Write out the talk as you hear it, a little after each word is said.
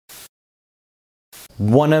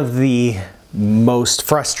One of the most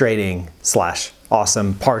frustrating slash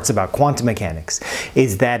awesome parts about quantum mechanics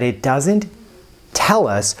is that it doesn't tell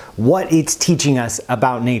us what it's teaching us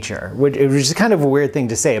about nature, which is kind of a weird thing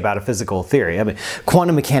to say about a physical theory. I mean,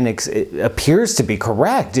 quantum mechanics appears to be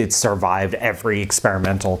correct. It's survived every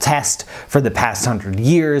experimental test for the past 100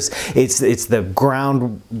 years. It's the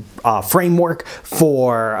ground framework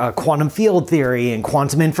for quantum field theory and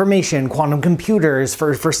quantum information, quantum computers,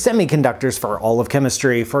 for semiconductors, for all of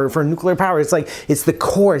chemistry, for nuclear power. It's like, it's the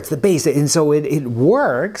core, it's the base, and so it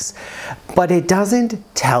works, but it doesn't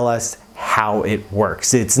tell us how it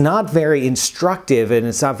works. It's not very instructive, and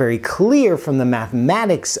it's not very clear from the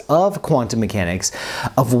mathematics of quantum mechanics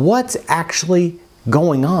of what's actually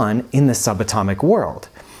going on in the subatomic world.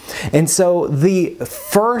 And so the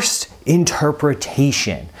first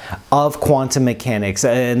interpretation of quantum mechanics,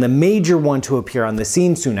 and the major one to appear on the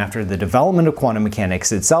scene soon after the development of quantum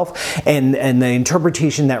mechanics itself, and the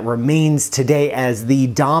interpretation that remains today as the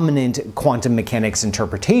dominant quantum mechanics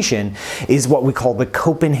interpretation, is what we call the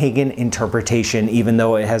Copenhagen interpretation, even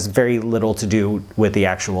though it has very little to do with the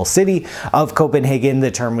actual city of Copenhagen.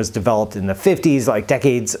 The term was developed in the 50s, like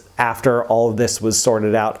decades after all of this was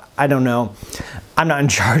sorted out. I don't know. I'm not in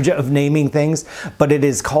charge of naming things, but it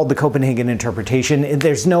is called the Copenhagen interpretation.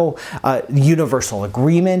 There's no universal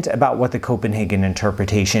agreement about what the Copenhagen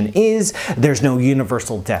interpretation is. There's no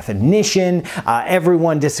universal definition.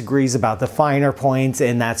 Everyone disagrees about the finer points,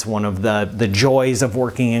 and that's one of the joys of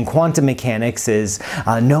working in quantum mechanics is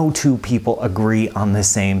no two people agree on the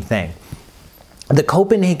same thing. The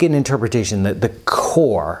Copenhagen interpretation, the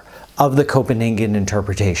core of the Copenhagen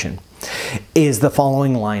interpretation, is the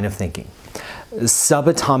following line of thinking.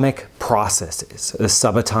 Subatomic processes,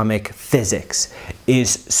 subatomic physics is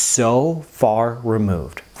so far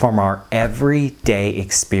removed from our everyday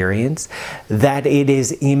experience that it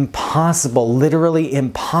is impossible, literally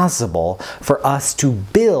impossible, for us to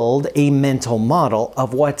build a mental model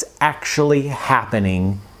of what's actually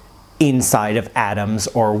happening inside of atoms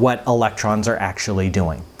or what electrons are actually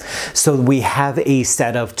doing. So we have a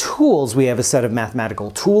set of tools, we have a set of mathematical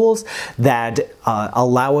tools that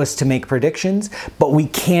allow us to make predictions, but we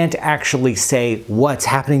can't actually say what's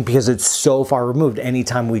happening because it's so far removed.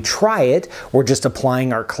 Anytime we try it, we're just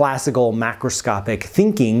applying our classical macroscopic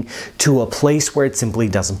thinking to a place where it simply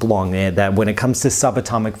doesn't belong. That when it comes to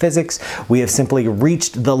subatomic physics, we have simply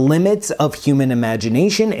reached the limits of human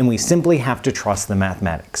imagination, and we simply have to trust the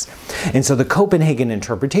mathematics. And so the Copenhagen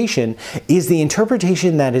interpretation is the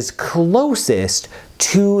interpretation that is closest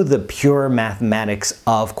to the pure mathematics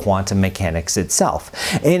of quantum mechanics itself.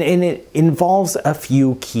 And it involves a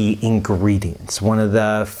few key ingredients. One of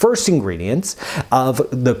the first ingredients of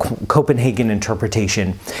the Copenhagen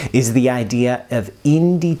interpretation is the idea of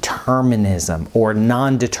indeterminism or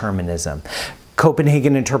non-determinism.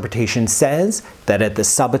 Copenhagen interpretation says that at the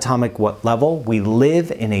subatomic level, we live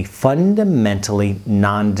in a fundamentally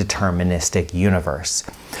non-deterministic universe.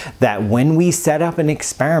 That when we set up an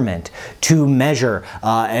experiment to measure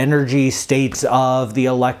energy states of the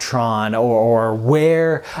electron, or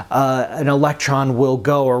where an electron will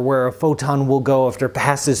go, or where a photon will go after it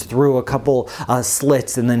passes through a couple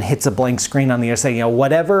slits and then hits a blank screen on the other side,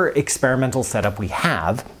 whatever experimental setup we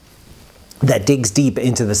have that digs deep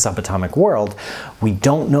into the subatomic world, we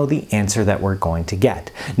don't know the answer that we're going to get.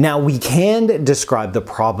 Now, we can describe the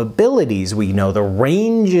probabilities. We know the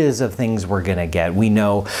ranges of things we're going to get. We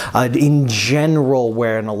know in general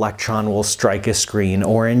where an electron will strike a screen,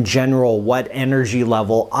 or in general what energy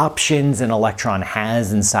level options an electron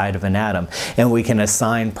has inside of an atom. And we can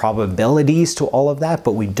assign probabilities to all of that,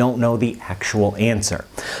 but we don't know the actual answer.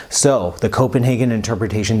 So the Copenhagen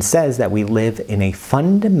interpretation says that we live in a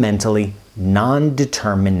fundamentally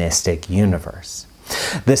non-deterministic universe.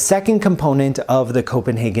 The second component of the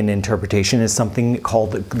Copenhagen interpretation is something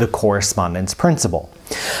called the correspondence principle,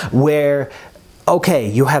 where okay,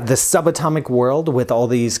 you have the subatomic world with all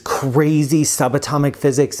these crazy subatomic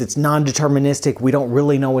physics. It's non-deterministic. We don't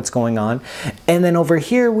really know what's going on. And then over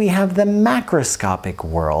here, we have the macroscopic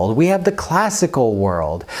world. We have the classical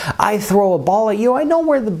world. I throw a ball at you. I know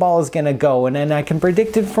where the ball is going to go, and then I can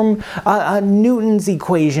predict it from Newton's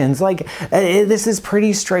equations. Like, this is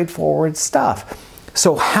pretty straightforward stuff.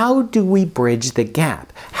 So how do we bridge the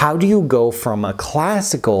gap? How do you go from a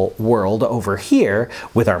classical world over here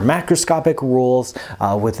with our macroscopic rules,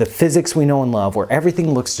 with the physics we know and love, where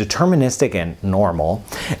everything looks deterministic and normal,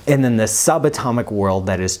 and then the subatomic world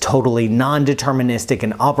that is totally non-deterministic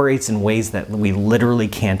and operates in ways that we literally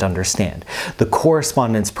can't understand? The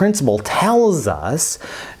correspondence principle tells us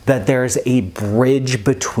that there's a bridge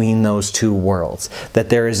between those two worlds, that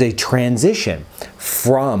there is a transition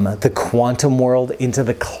from the quantum world into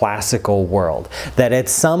the classical world, that at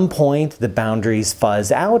some point the boundaries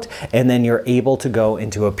fuzz out and then you're able to go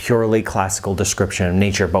into a purely classical description of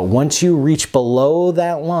nature. But once you reach below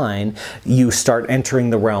that line, you start entering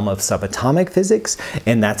the realm of subatomic physics,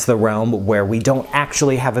 and that's the realm where we don't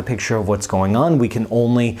actually have a picture of what's going on. We can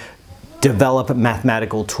only develop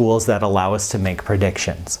mathematical tools that allow us to make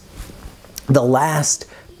predictions. The last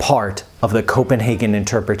part of the Copenhagen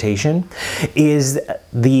interpretation is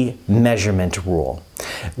the measurement rule,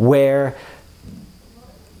 where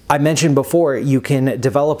I mentioned before you can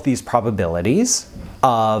develop these probabilities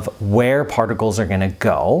of where particles are going to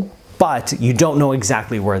go, but you don't know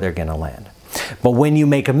exactly where they're going to land. But when you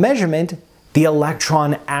make a measurement, the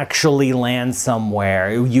electron actually lands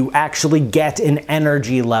somewhere. You actually get an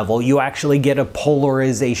energy level. You actually get a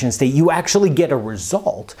polarization state. You actually get a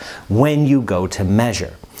result when you go to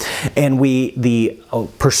measure. And the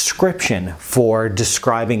prescription for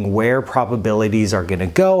describing where probabilities are going to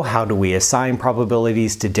go, how do we assign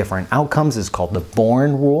probabilities to different outcomes, is called the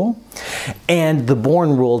Born rule. And the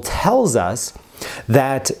Born rule tells us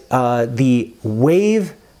that the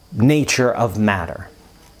wave nature of matter,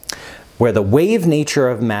 where the wave nature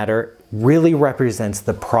of matter really represents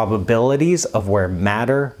the probabilities of where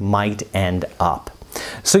matter might end up.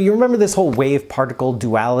 So you remember this whole wave-particle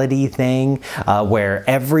duality thing, where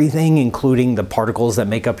everything, including the particles that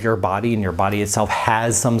make up your body and your body itself,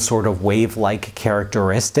 has some sort of wave-like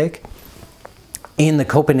characteristic? In the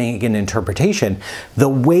Copenhagen interpretation, the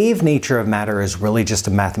wave nature of matter is really just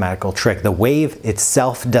a mathematical trick. The wave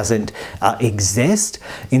itself doesn't exist.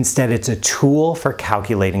 Instead, it's a tool for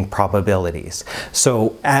calculating probabilities.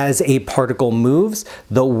 So as a particle moves,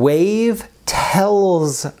 the wave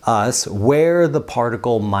tells us where the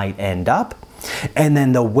particle might end up, and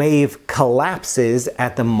then the wave collapses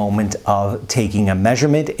at the moment of taking a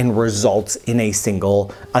measurement and results in a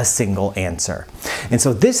single answer. And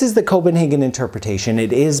so this is the Copenhagen interpretation.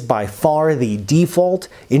 It is by far the default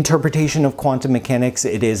interpretation of quantum mechanics.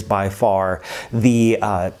 It is by far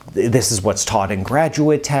this is what's taught in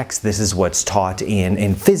graduate texts. This is what's taught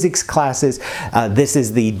in physics classes. This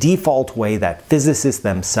is the default way that physicists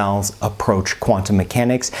themselves approach quantum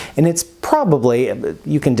mechanics. And it's probably,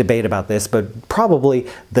 you can debate about this, but probably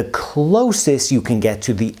the closest you can get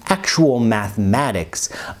to the actual mathematics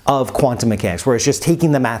of quantum mechanics, where it's just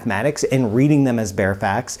taking the mathematics and reading them as bare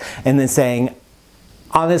facts and then saying,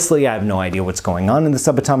 honestly, I have no idea what's going on in the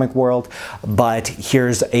subatomic world, but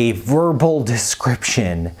here's a verbal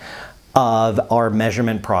description of our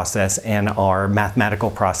measurement process and our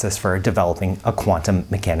mathematical process for developing a quantum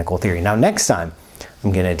mechanical theory. Now, next time,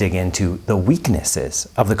 I'm going to dig into the weaknesses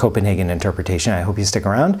of the Copenhagen interpretation. I hope you stick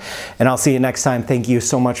around, and I'll see you next time. Thank you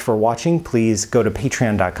so much for watching. Please go to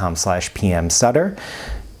patreon.com/pmsutter.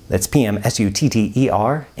 That's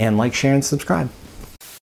PMSUTTER, and like, share, and subscribe.